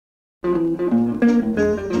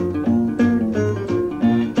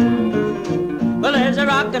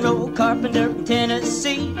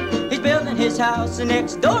Tennessee. He's building his house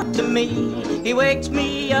next door to me. He wakes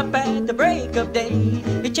me up at the break of day.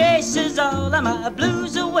 He chases all of my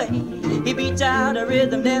blues away. He beats out a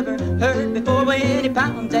rhythm never heard before when he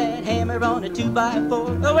pounds that hammer on a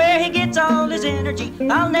 2x4. Where he gets all his energy,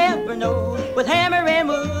 I'll never know. With hammer and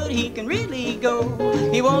wood, he can really go.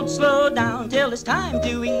 He won't slow down till it's time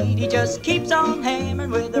to eat. He just keeps on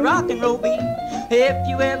hammering with a rock and roll beat. If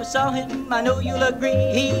you ever saw him, I know you'll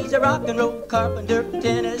agree. He's a rock and roll carpenter from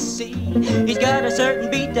Tennessee. He's got a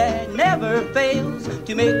certain beat that never fails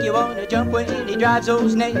to make you want to jump when he drives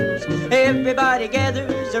those nails. Everybody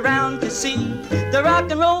gathers around to see the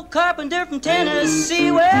rock and roll carpenter from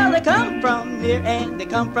Tennessee. Well, they come from near and they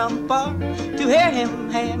come from far to hear him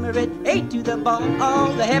hammer it 8 to the bar.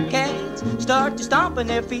 All the hep cats start to stomp on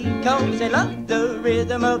their feet 'cause they love the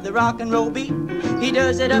rhythm of the rock and roll beat. He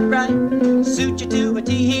does it upright, suit you to a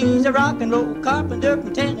T. He's a rock and roll carpenter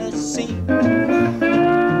from Tennessee.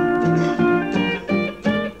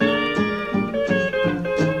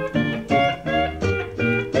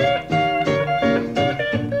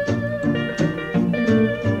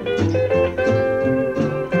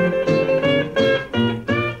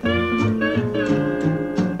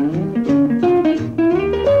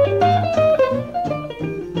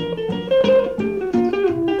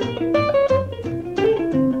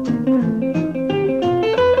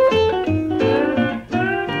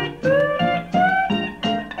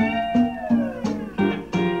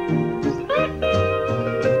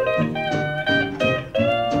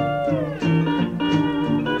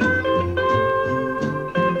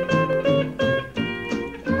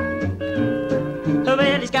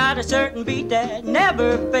 Well, he's got a certain beat that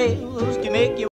never fails